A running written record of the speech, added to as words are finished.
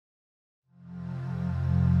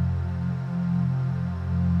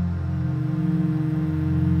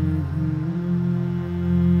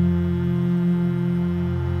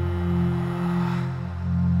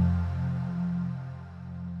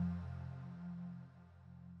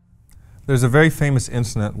There's a very famous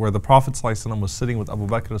incident where the Prophet ﷺ was sitting with Abu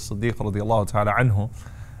Bakr as-Siddiq radiallahu ta'ala anhu,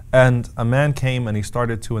 and a man came and he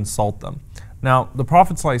started to insult them. Now, the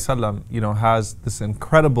Prophet ﷺ, has this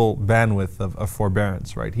incredible bandwidth of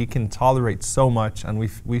forbearance, right? He can tolerate so much, and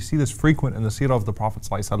we see this frequent in the seerah of the Prophet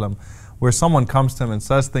ﷺ, where someone comes to him and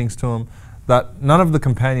says things to him that none of the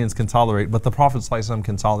companions can tolerate, but the Prophet ﷺ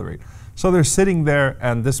can tolerate. So they're sitting there,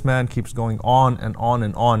 and this man keeps going on and on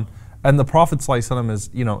and on, and the Prophet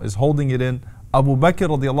ﷺ is holding it in. Abu Bakr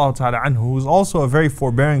radiallahu ta'ala anhu, who's also a very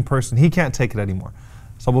forbearing person, he can't take it anymore.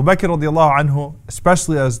 So Abu Bakr radiallahu anhu,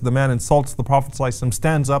 especially as the man insults the Prophet ﷺ,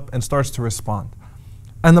 stands up and starts to respond.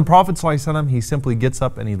 And the Prophet ﷺ, he simply gets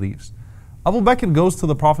up and he leaves. Abu Bakr goes to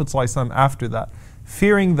the Prophet ﷺ after that,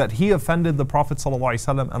 fearing that he offended the Prophet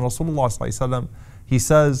ﷺ and Rasulullah ﷺ. He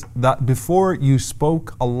says that before you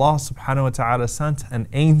spoke, Allah subhanahu wa ta'ala sent an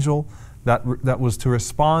angel that was to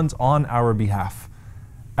respond on our behalf.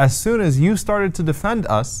 As soon as you started to defend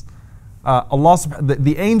us,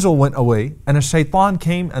 the angel went away, and a shaitan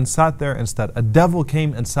came and sat there instead. A devil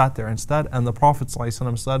came and sat there instead, and the Prophet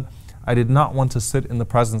ﷺ said, I did not want to sit in the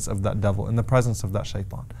presence of that devil, in the presence of that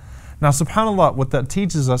shaitan. Now, subhanAllah, what that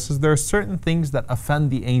teaches us is there are certain things that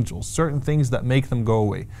offend the angels, certain things that make them go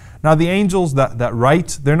away. Now, the angels that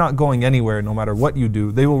write, they're not going anywhere no matter what you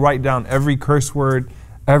do. They will write down every curse word,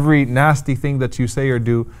 every nasty thing that you say or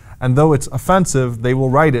do, and though it's offensive, they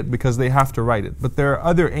will write it because they have to write it. But there are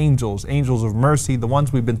other angels, angels of mercy, the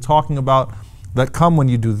ones we've been talking about, that come when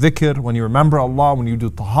you do dhikr, when you remember Allah, when you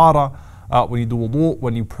do tahara, when you do wudu,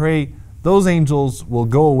 when you pray. Those angels will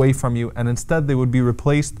go away from you, and instead they would be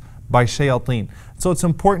replaced by shayateen. So it's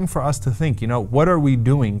important for us to think, what are we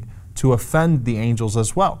doing to offend the angels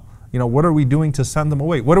as well? What are we doing to send them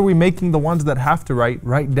away? What are we making the ones that have to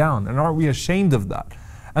write down? And aren't we ashamed of that?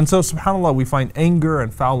 And so, subhanAllah, we find anger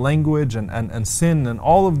and foul language and sin and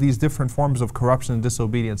all of these different forms of corruption and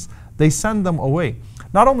disobedience. They send them away.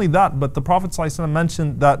 Not only that, but the Prophet ﷺ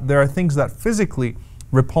mentioned that there are things that physically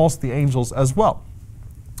repulse the angels as well.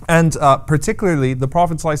 And particularly, the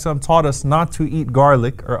Prophet ﷺ taught us not to eat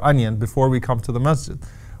garlic or onion before we come to the masjid.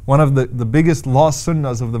 One of the biggest lost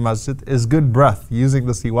sunnahs of the masjid is good breath, using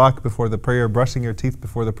the siwak before the prayer, brushing your teeth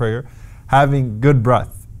before the prayer, having good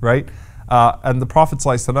breath, right? And the Prophet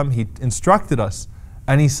ﷺ, he instructed us,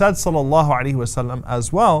 and he said sallallahu alaihi wasallam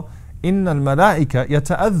as well, إِنَّ الْمَلَائِكَ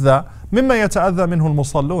يَتَأَذَّى مِمَّا يَتَأَذَّى مِنْهُ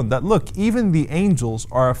الْمُصَلُّونَ. That look, even the angels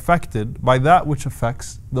are affected by that which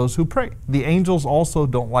affects those who pray. The angels also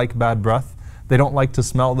don't like bad breath. They don't like to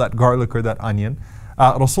smell that garlic or that onion.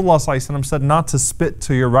 Rasulullah ﷺ said not to spit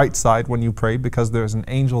to your right side when you pray because there's an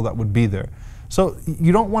angel that would be there. So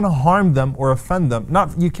you don't want to harm them or offend them.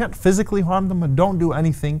 You can't physically harm them, but don't do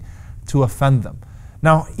anything to offend them.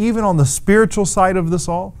 Now, even on the spiritual side of this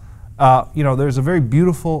all, there's a very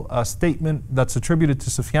beautiful statement that's attributed to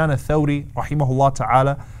Sufyan al-Thawri, rahimahullah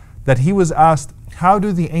ta'ala, that he was asked, how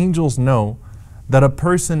do the angels know that a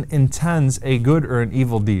person intends a good or an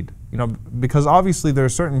evil deed? Because obviously there are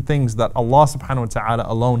certain things that Allah subhanahu wa ta'ala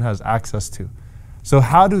alone has access to. So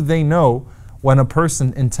how do they know when a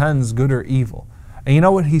person intends good or evil? And you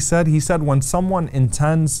know what he said? He said when someone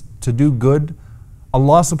intends to do good,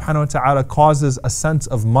 Allah subhanahu wa ta'ala causes a sense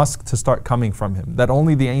of musk to start coming from him that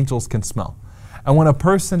only the angels can smell. And when a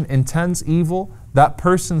person intends evil, that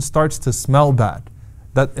person starts to smell bad.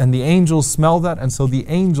 And the angels smell that, and so the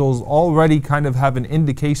angels already kind of have an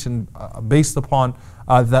indication based upon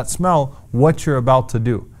that smell what you're about to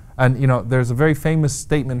do. And there's a very famous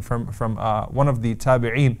statement from one of the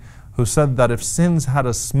tabi'een who said that if sins had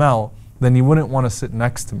a smell, then you wouldn't want to sit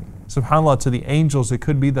next to me. SubhanAllah, to the angels, it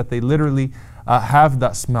could be that they literally have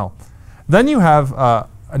that smell. Then you have a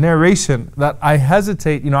narration that I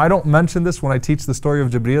hesitate, I don't mention this when I teach the story of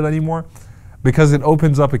Jibreel anymore because it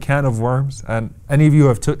opens up a can of worms. And any of you who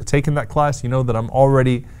have taken that class, you know that I'm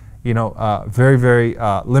already, very, very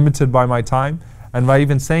limited by my time. And by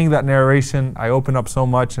even saying that narration, I open up so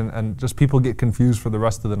much and just people get confused for the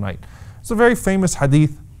rest of the night. It's a very famous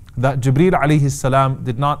hadith that Jibreel alayhi salam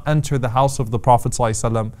did not enter the house of the Prophet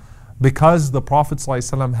ﷺ because the Prophet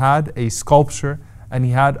ﷺ had a sculpture and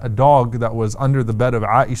he had a dog that was under the bed of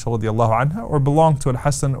Aisha radiallahu anha or belonged to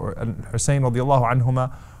Al-Hasan or Al-Hussein radiallahu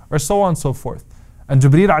anhuma or so on and so forth. And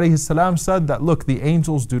Jibreel alayhi salam said that look, the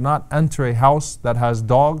angels do not enter a house that has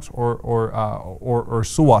dogs or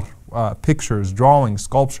suwar, pictures, drawings,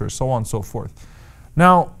 sculptures, so on and so forth.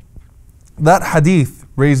 Now, that hadith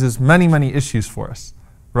raises many, many issues for us,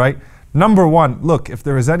 right? Number one, look, if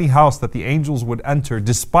there is any house that the angels would enter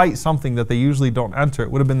despite something that they usually don't enter,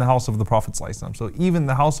 it would have been the house of the Prophet ﷺ. So even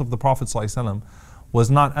the house of the Prophet ﷺ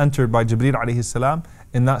was not entered by Jibreel alayhi salam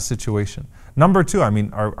in that situation. Number two, I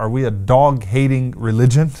mean, are we a dog-hating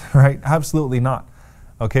religion, right? Absolutely not.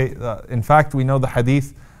 Okay, in fact, we know the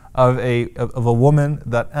hadith of a woman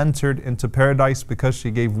that entered into paradise because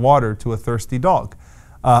she gave water to a thirsty dog.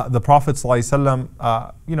 The Prophet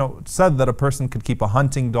ﷺ, said that a person could keep a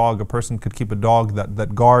hunting dog, a person could keep a dog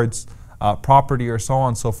that guards property, or so on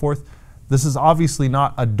and so forth. This is obviously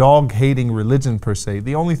not a dog-hating religion per se.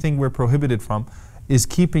 The only thing we're prohibited from is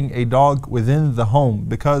keeping a dog within the home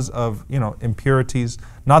because of impurities.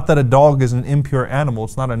 Not that a dog is an impure animal;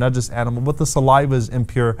 it's not a najis animal, but the saliva is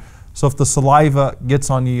impure. So if the saliva gets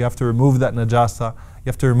on you, you have to remove that najasa, you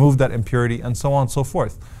have to remove that impurity, and so on and so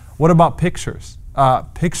forth. What about pictures?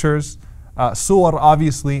 Pictures, suwar,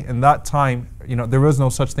 obviously in that time, there was no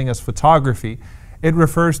such thing as photography. It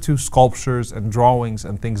refers to sculptures and drawings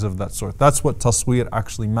and things of that sort. That's what taswir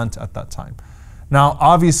actually meant at that time. Now,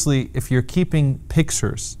 obviously, if you're keeping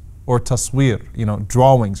pictures or taswir,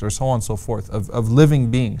 drawings or so on and so forth of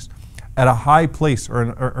living beings at a high place or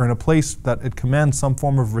in a place that it commands some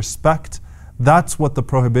form of respect, that's what the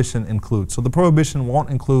prohibition includes. So the prohibition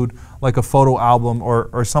won't include like a photo album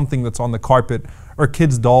or something that's on the carpet or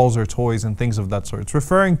kids' dolls or toys and things of that sort. It's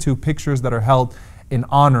referring to pictures that are held in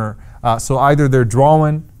honor. So either they're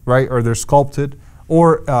drawn, right, or they're sculpted,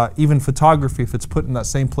 or even photography, if it's put in that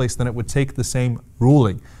same place, then it would take the same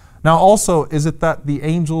ruling. Now also, is it that the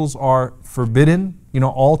angels are forbidden,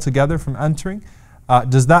 altogether from entering?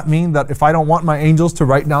 Does that mean that if I don't want my angels to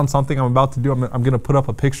write down something I'm about to do, I'm going to put up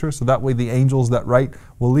a picture so that way the angels that write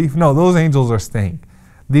will leave? No, those angels are staying.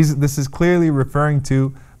 This is clearly referring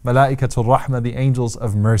to Malaikatul Rahmah, the angels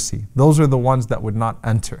of mercy. Those are the ones that would not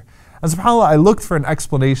enter. And subhanAllah, I looked for an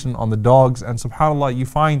explanation on the dogs, and subhanAllah, you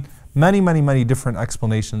find many different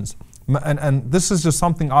explanations. And this is just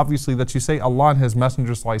something obviously that you say Allah and His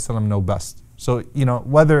Messenger ﷺ know best. So,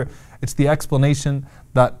 whether it's the explanation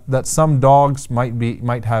that some dogs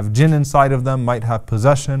might have jinn inside of them, might have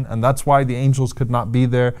possession, and that's why the angels could not be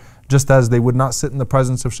there, just as they would not sit in the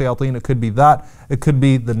presence of shayateen. It could be that. It could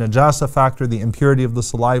be the najasa factor, the impurity of the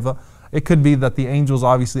saliva. It could be that the angels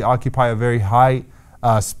obviously occupy a very high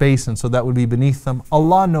space, and so that would be beneath them.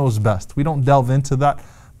 Allah knows best. We don't delve into that.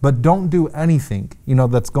 But don't do anything,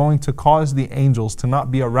 that's going to cause the angels to not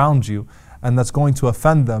be around you, and that's going to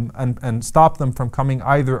offend them and stop them from coming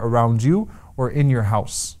either around you or in your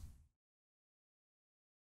house.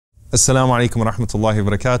 Assalamu alaikum wa rahmatullahi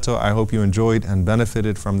wa barakatuh. I hope you enjoyed and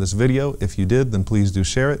benefited from this video. If you did, then please do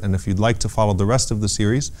share it. And if you'd like to follow the rest of the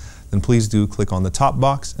series, then please do click on the top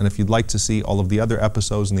box. And if you'd like to see all of the other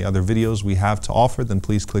episodes and the other videos we have to offer, then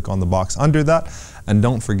please click on the box under that. And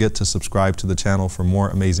don't forget to subscribe to the channel for more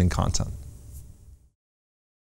amazing content.